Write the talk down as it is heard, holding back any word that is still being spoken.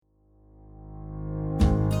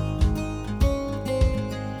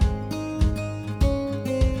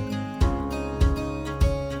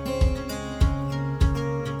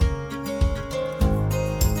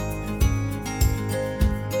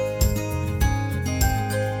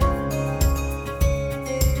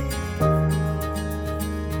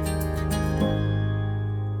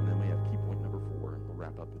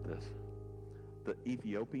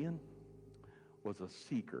Ethiopian was a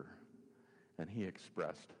seeker, and he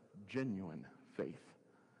expressed genuine faith.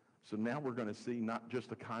 So now we're going to see not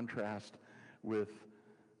just a contrast with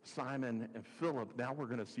Simon and Philip. Now we're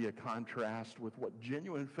going to see a contrast with what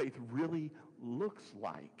genuine faith really looks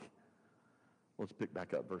like. Let's pick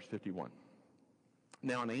back up verse 51.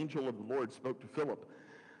 Now an angel of the Lord spoke to Philip,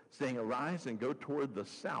 saying, "Arise and go toward the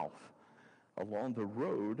south along the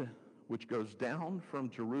road which goes down from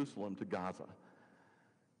Jerusalem to Gaza.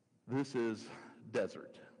 This is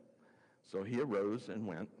desert." So he arose and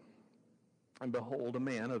went, and behold, a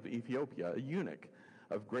man of Ethiopia, a eunuch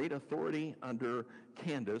of great authority under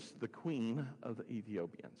Candace, the queen of the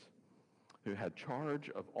Ethiopians, who had charge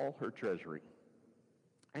of all her treasury,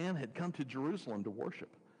 and had come to Jerusalem to worship,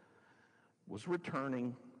 was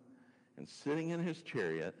returning, and sitting in his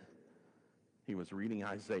chariot, he was reading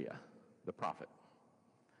Isaiah, the prophet.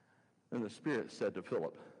 And the Spirit said to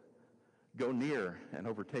Philip, "Go near and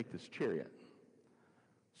overtake this chariot."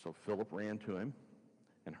 So Philip ran to him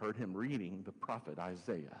and heard him reading the prophet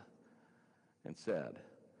Isaiah and said,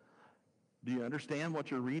 "Do you understand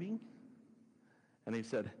what you're reading?" And he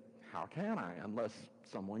said, "How can I unless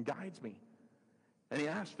someone guides me?" And he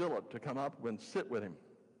asked Philip to come up and sit with him.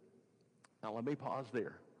 Now let me pause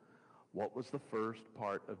there. What was the first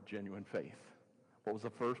part of genuine faith? What was the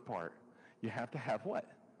first part? You have to have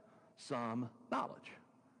what? Some knowledge.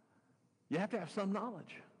 You have to have some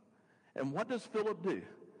knowledge. And what does Philip do?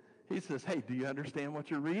 He says, "Hey, do you understand what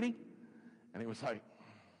you're reading?" And he was like,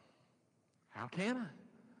 "How can I?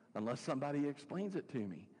 Unless somebody explains it to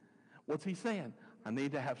me." What's he saying? I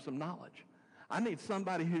need to have some knowledge. I need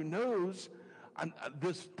somebody who knows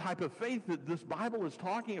this type of faith that this Bible is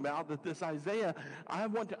talking about, that this Isaiah, I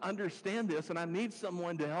want to understand this, and I need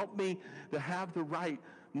someone to help me to have the right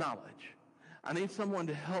knowledge. I need someone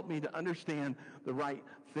to help me to understand the right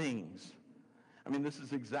things. I mean, this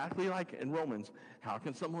is exactly like in Romans. How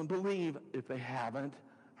can someone believe if they haven't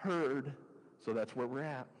heard? So that's where we're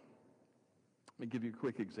at. Let me give you a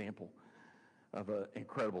quick example of an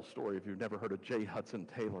incredible story. If you've never heard of J. Hudson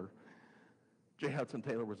Taylor. J. Hudson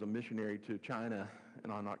Taylor was a missionary to China,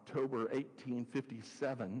 and on October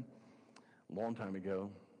 1857, a long time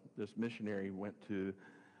ago, this missionary went to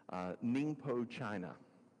Ningpo, China.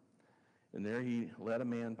 And there he led a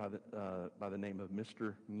man by the name of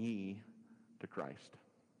Mr. Yi to Christ.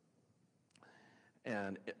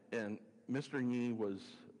 And Mr. Yi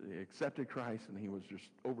accepted Christ, and he was just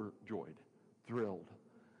overjoyed, thrilled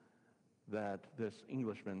that this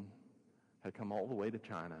Englishman had come all the way to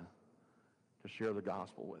China to share the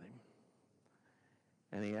gospel with him.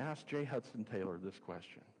 And he asked J. Hudson Taylor this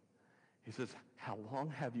question. He says, "How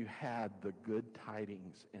long have you had the good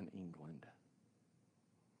tidings in England?"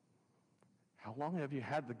 How long have you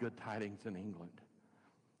had the good tidings in England?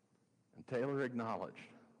 And Taylor acknowledged.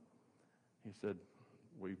 He said,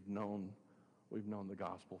 we've known the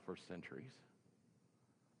gospel for centuries.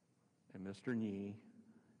 And Mr. Yi,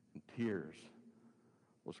 in tears,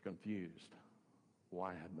 was confused.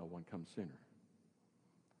 Why had no one come sooner?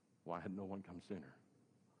 Why had no one come sooner?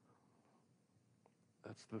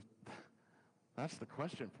 That's the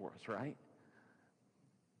question for us, right?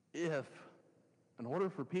 If, in order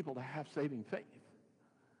for people to have saving faith,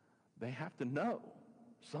 they have to know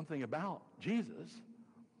something about Jesus,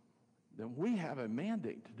 then we have a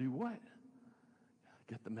mandate to do what?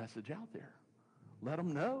 Get the message out there. Let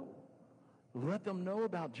them know. Let them know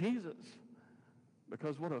about Jesus.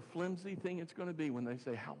 Because what a flimsy thing it's going to be when they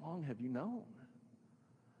say, "How long have you known?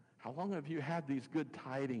 How long have you had these good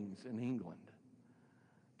tidings in England?"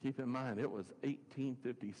 Keep in mind, it was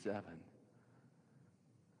 1857.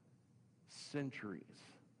 Centuries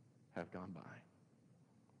have gone by.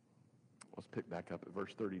 Let's pick back up at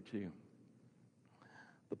verse 32.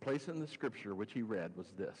 The place in the scripture which he read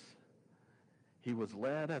was this: "He was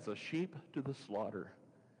led as a sheep to the slaughter,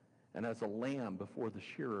 and as a lamb before the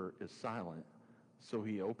shearer is silent, so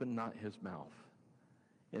he opened not his mouth.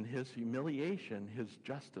 In his humiliation, his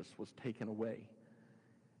justice was taken away.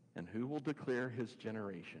 And who will declare his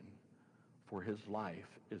generation? For his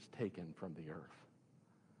life is taken from the earth."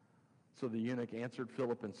 So the eunuch answered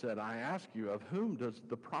Philip and said, "I ask you, of whom does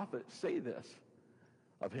the prophet say this?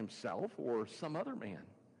 Of himself or some other man?"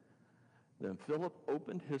 Then Philip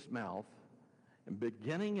opened his mouth, and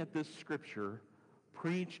beginning at this scripture,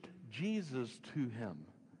 preached Jesus to him.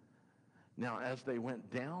 Now as they went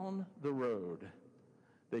down the road,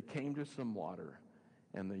 they came to some water,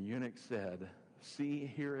 and the eunuch said, "See,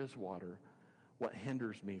 here is water. What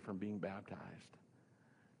hinders me from being baptized?"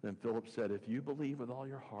 Then Philip said, "If you believe with all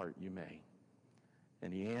your heart, you may."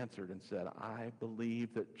 And he answered and said, "I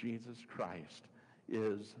believe that Jesus Christ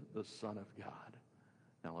is the Son of God."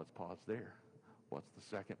 Now let's pause there. What's the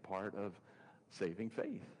second part of saving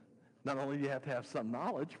faith? Not only do you have to have some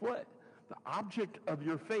knowledge, what? The object of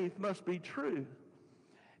your faith must be true.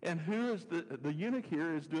 And who is the eunuch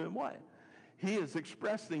here is doing what? He is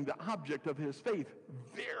expressing the object of his faith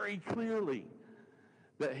very clearly.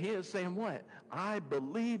 That he is saying what? I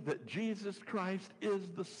believe that Jesus Christ is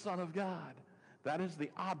the Son of God. That is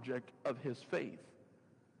the object of his faith.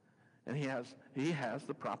 And he has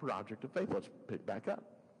the proper object of faith. Let's pick back up.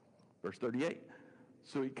 Verse 38.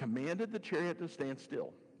 So he commanded the chariot to stand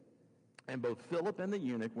still. And both Philip and the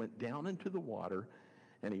eunuch went down into the water,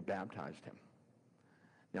 and he baptized him.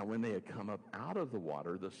 Now when they had come up out of the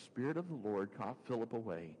water, the Spirit of the Lord caught Philip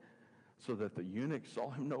away, so that the eunuch saw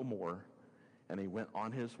him no more, and he went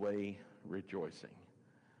on his way rejoicing.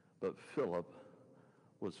 But Philip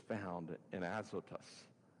was found in Azotus,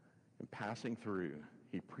 and passing through,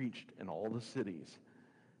 he preached in all the cities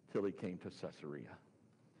till he came to Caesarea.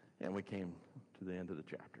 And we came to the end of the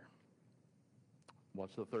chapter.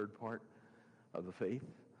 What's the third part of the faith?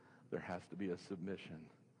 There has to be a submission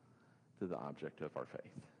to the object of our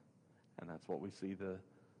faith. And that's what we see the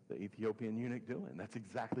Ethiopian eunuch doing. That's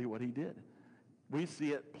exactly what he did. We see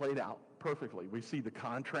it played out perfectly. We see the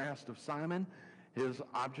contrast of Simon. His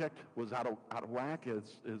object was out of whack.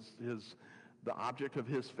 The object of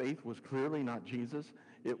his faith was clearly not Jesus.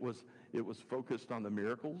 It was focused on the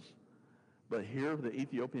miracles. But here, the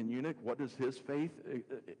Ethiopian eunuch, what is his faith?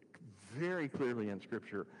 Very clearly in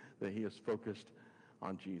Scripture that he is focused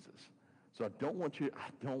on Jesus. So I don't want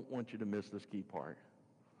you to miss this key part.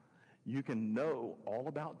 You can know all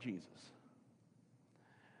about Jesus.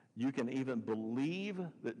 You can even believe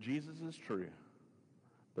that Jesus is true,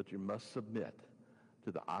 but you must submit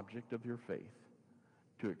to the object of your faith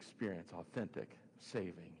to experience authentic,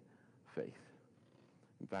 saving faith.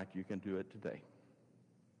 In fact, you can do it today.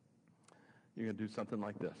 You can do something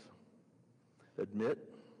like this. Admit,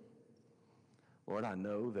 Lord, I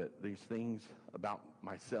know that these things about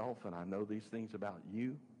myself, and I know these things about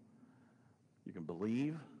you. You can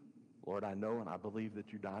believe, Lord, I know and I believe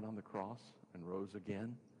that you died on the cross and rose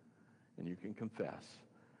again. And you can confess,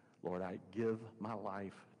 Lord, I give my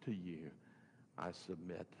life to you. I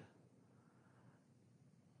submit.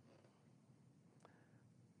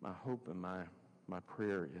 My hope and my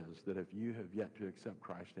prayer is that if you have yet to accept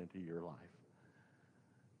Christ into your life,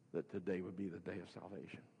 that today would be the day of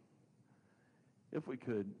salvation. If we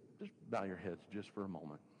could, just bow your heads just for a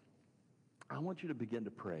moment. I want you to begin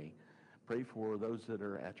to pray. Pray for those that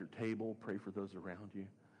are at your table. Pray for those around you.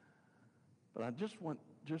 But I just want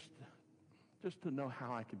just to know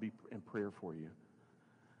how I can be in prayer for you.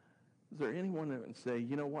 Is there anyone that would say,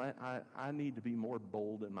 you know what, I need to be more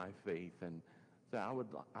bold in my faith, and say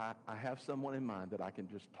I have someone in mind that I can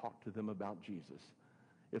just talk to them about Jesus?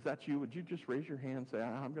 If that's you, would you just raise your hand and say,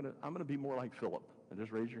 I'm gonna be more like Philip, and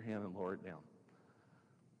just raise your hand and lower it down.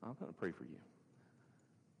 I'm going to pray for you.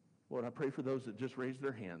 Lord, I pray for those that just raised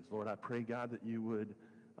their hands. Lord, I pray, God, that you would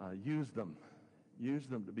use them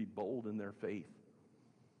to be bold in their faith.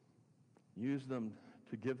 Use them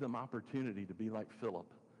to give them opportunity to be like Philip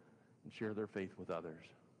and share their faith with others.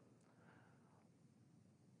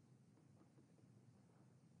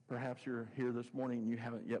 Perhaps you're here this morning and you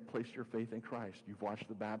haven't yet placed your faith in Christ. You've watched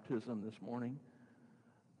the baptism this morning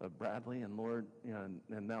of Bradley, and Lord,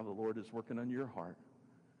 and now the Lord is working on your heart.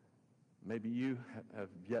 Maybe you have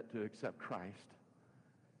yet to accept Christ.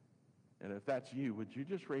 And if that's you, would you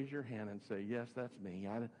just raise your hand and say, yes, that's me.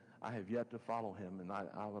 I have yet to follow him, and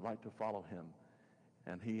I would like to follow him.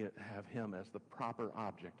 And have him as the proper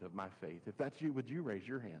object of my faith. If that's you, would you raise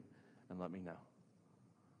your hand and let me know?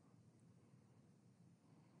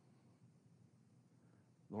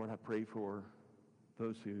 Lord, I pray for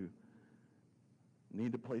those who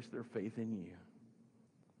need to place their faith in you.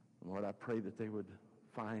 And Lord, I pray that they would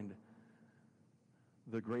find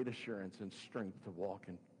the great assurance and strength to walk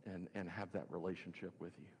and have that relationship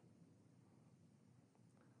with you.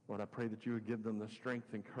 Lord, I pray that you would give them the strength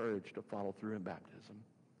and courage to follow through in baptism,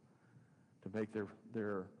 to make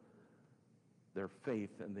their faith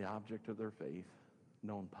and the object of their faith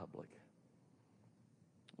known public.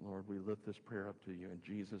 Lord, we lift this prayer up to you in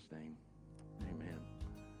Jesus' name. Amen.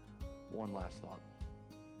 One last thought,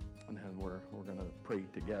 and then we're going to pray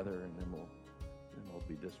together, and then we'll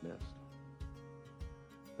be dismissed.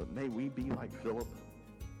 But may we be like Philip.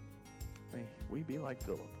 May we be like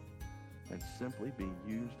Philip and simply be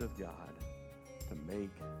used of God to make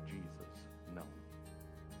Jesus known.